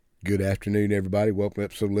Good afternoon, everybody. Welcome to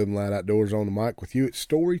episode of Living Light Outdoors. On the mic with you. It's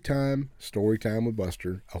story time with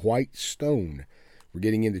Buster, A White Stone. We're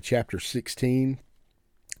getting into chapter 16.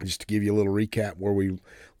 Just to give you a little recap where we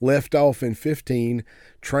left off in 15,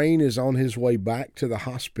 Train is on his way back to the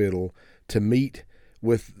hospital to meet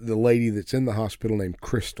with the lady that's in the hospital named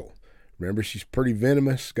Crystal. Remember, she's pretty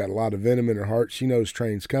venomous, got a lot of venom in her heart. She knows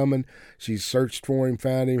Train's coming. She's searched for him,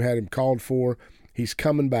 found him, had him called for. He's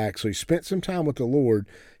coming back. So he spent some time with the Lord.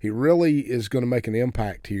 He really is going to make an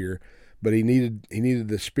impact here, but he needed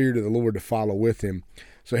the Spirit of the Lord to follow with him.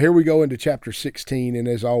 So here we go into chapter 16, and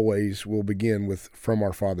as always, we'll begin with From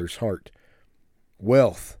Our Father's Heart.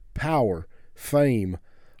 Wealth, power, fame,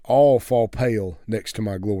 all fall pale next to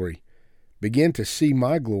my glory. Begin to see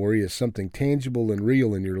my glory as something tangible and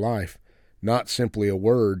real in your life, not simply a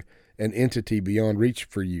word, an entity beyond reach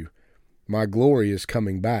for you. My glory is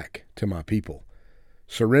coming back to my people.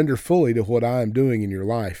 Surrender fully to what I am doing in your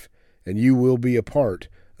life, and you will be a part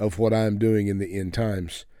of what I am doing in the end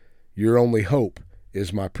times. Your only hope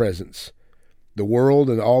is my presence. The world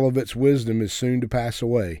and all of its wisdom is soon to pass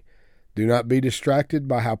away. Do not be distracted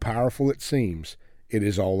by how powerful it seems. It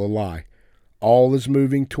is all a lie. All is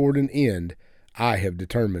moving toward an end I have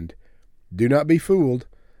determined. Do not be fooled.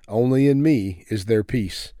 Only in me is there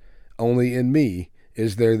peace. Only in me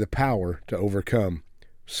is there the power to overcome.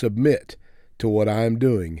 Submit to what I am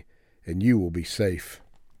doing, and you will be safe.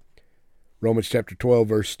 Romans chapter 12,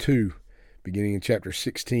 verse 2, beginning in chapter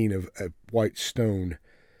 16 of A White Stone.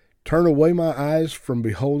 Turn away my eyes from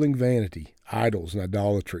beholding vanity, idols, and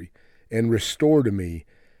idolatry, and restore to me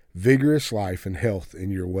vigorous life and health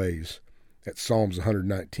in your ways. That's Psalms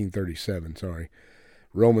 119:37,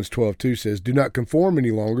 Romans 12:2 says, Do not conform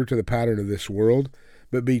any longer to the pattern of this world,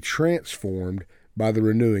 but be transformed by the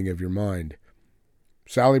renewing of your mind.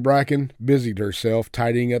 Sally Bracken busied herself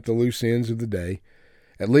tidying up the loose ends of the day.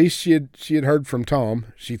 At least she had heard from Tom,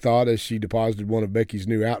 she thought, as she deposited one of Becky's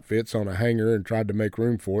new outfits on a hanger and tried to make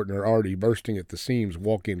room for it in her already bursting at the seams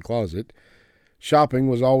walk-in closet. Shopping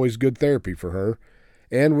was always good therapy for her,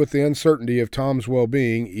 and with the uncertainty of Tom's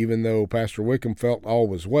well-being, even though Pastor Wickham felt all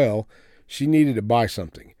was well, she needed to buy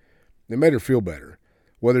something. It made her feel better.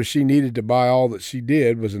 Whether she needed to buy all that she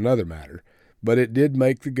did was another matter, but it did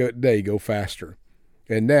make the day go faster.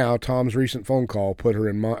 And now Tom's recent phone call put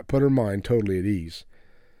her mind totally at ease.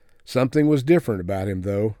 Something was different about him,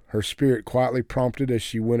 though, her spirit quietly prompted as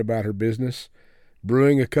she went about her business.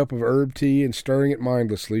 Brewing a cup of herb tea and stirring it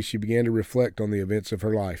mindlessly, she began to reflect on the events of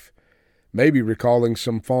her life. Maybe recalling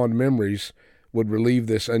some fond memories would relieve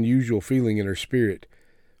this unusual feeling in her spirit.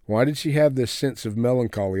 Why did she have this sense of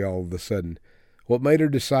melancholy all of a sudden? What made her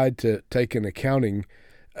decide to take an accounting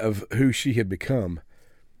of who she had become?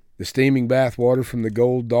 The steaming bath water from the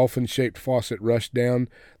gold dolphin-shaped faucet rushed down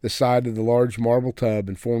the side of the large marble tub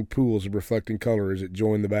and formed pools of reflecting color as it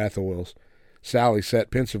joined the bath oils. Sally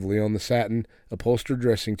sat pensively on the satin upholstered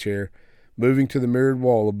dressing chair, moving to the mirrored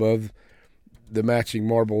wall above the matching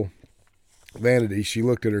marble vanity. She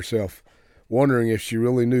looked at herself, wondering if she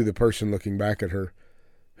really knew the person looking back at her.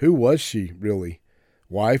 Who was she, really?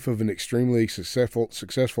 Wife of an extremely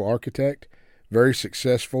successful architect, very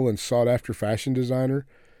successful and sought-after fashion designer,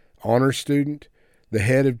 honor student, the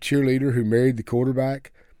head of cheerleader who married the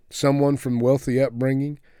quarterback, someone from wealthy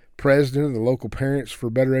upbringing, president of the local Parents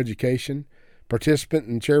for Better Education, participant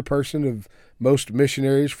and chairperson of most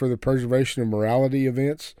missionaries for the preservation of morality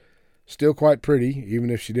events, still quite pretty,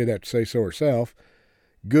 even if she did have to say so herself,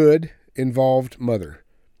 good, involved mother.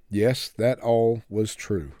 Yes, that all was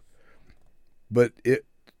true. But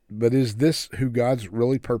is this who God's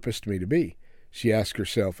really purposed me to be? She asked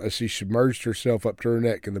herself as she submerged herself up to her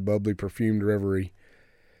neck in the bubbly, perfumed reverie.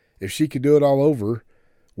 If she could do it all over,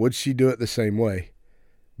 would she do it the same way?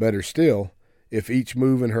 Better still, if each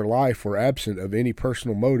move in her life were absent of any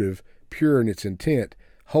personal motive, pure in its intent,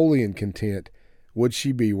 holy in content, would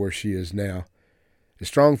she be where she is now? A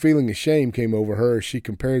strong feeling of shame came over her as she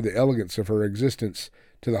compared the elegance of her existence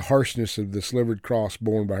to the harshness of the slivered cross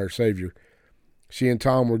borne by her Savior. She and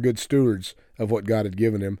Tom were good stewards of what God had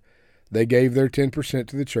given him. They gave their 10%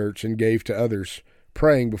 to the church and gave to others,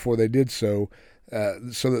 praying before they did so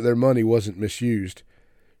that their money wasn't misused.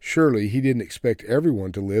 Surely he didn't expect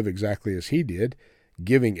everyone to live exactly as he did,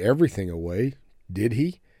 giving everything away, did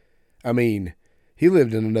he? I mean, he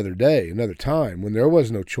lived in another day, another time, when there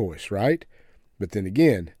was no choice, right? But then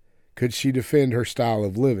again, could she defend her style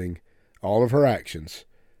of living, all of her actions,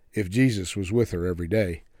 if Jesus was with her every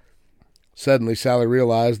day? Suddenly, Sally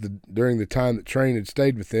realized that during the time that Train had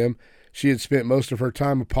stayed with them, she had spent most of her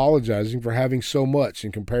time apologizing for having so much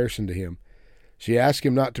in comparison to him. She asked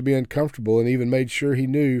him not to be uncomfortable and even made sure he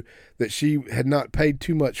knew that she had not paid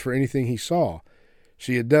too much for anything he saw.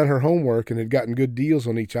 She had done her homework and had gotten good deals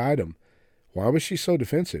on each item. Why was she so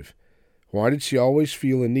defensive? Why did she always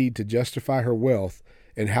feel a need to justify her wealth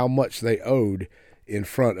and how much they owed in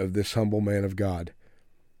front of this humble man of God?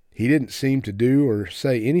 He didn't seem to do or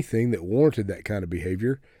say anything that warranted that kind of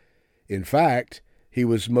behavior. In fact, he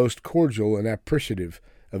was most cordial and appreciative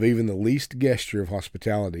of even the least gesture of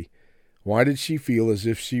hospitality. Why did she feel as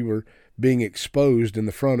if she were being exposed in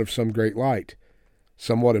the front of some great light?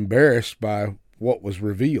 Somewhat embarrassed by what was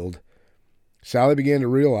revealed, Sally began to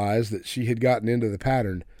realize that she had gotten into the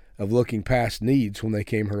pattern of looking past needs when they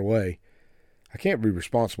came her way. I can't be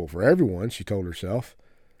responsible for everyone, she told herself.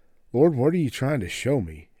 Lord, what are you trying to show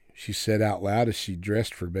me? She said out loud as she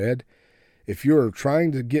dressed for bed. If you are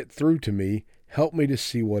trying to get through to me, help me to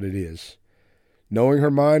see what it is. Knowing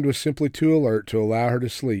her mind was simply too alert to allow her to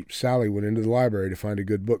sleep, Sally went into the library to find a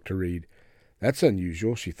good book to read. That's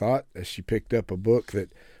unusual, she thought, as she picked up a book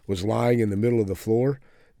that was lying in the middle of the floor,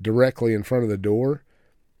 directly in front of the door.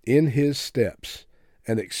 In His Steps,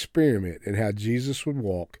 an experiment in how Jesus would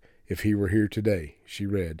walk if He were here today, she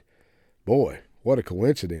read. Boy, what a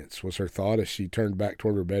coincidence, was her thought as she turned back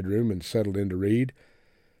toward her bedroom and settled in to read.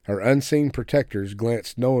 Her unseen protectors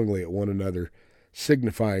glanced knowingly at one another,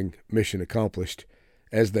 signifying mission accomplished,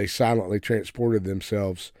 as they silently transported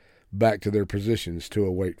themselves back to their positions to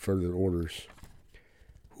await further orders.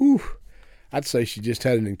 Whew! I'd say she just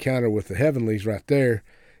had an encounter with the heavenlies right there.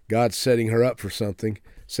 God's setting her up for something.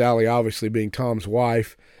 Sally obviously being Tom's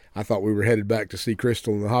wife. I thought we were headed back to see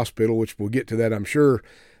Crystal in the hospital, which we'll get to that, I'm sure,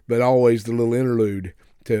 but always the little interlude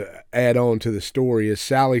to add on to the story is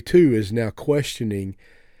Sally, too, is now questioning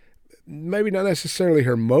maybe not necessarily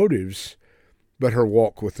her motives, but her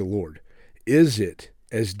walk with the Lord. Is it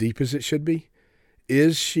as deep as it should be?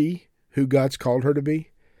 Is she who God's called her to be?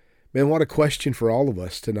 Man, what a question for all of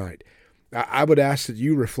us tonight. I would ask that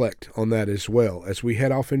you reflect on that as well as we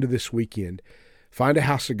head off into this weekend. Find a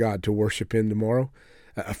house of God to worship in tomorrow,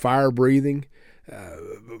 a fire-breathing,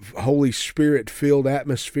 Holy Spirit-filled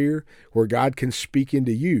atmosphere where God can speak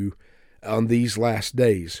into you on these last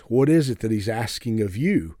days. What is it that He's asking of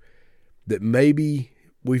you that maybe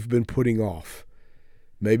we've been putting off?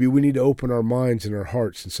 Maybe we need to open our minds and our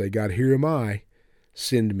hearts and say, God, here am I.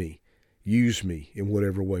 Send me. Use me in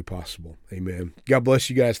whatever way possible. Amen. God bless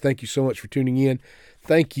you guys. Thank you so much for tuning in.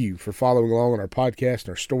 Thank you for following along on our podcast and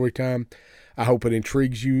our story time. I hope it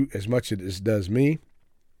intrigues you as much as it does me.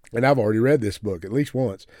 And I've already read this book at least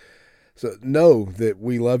once. So know that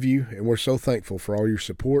we love you and we're so thankful for all your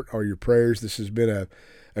support, all your prayers. This has been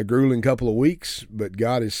a grueling couple of weeks, but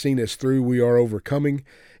God has seen us through. We are overcoming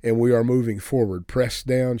and we are moving forward, pressed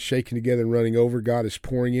down, shaken together, and running over. God is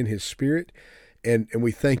pouring in His Spirit, and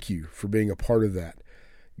we thank you for being a part of that.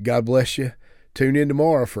 God bless you. Tune in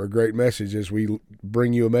tomorrow for a great message as we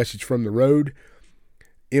bring you a message from the road.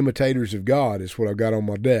 Imitators of God is what I've got on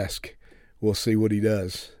my desk. We'll see what He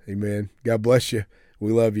does. Amen. God bless you.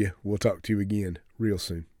 We love you. We'll talk to you again real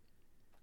soon.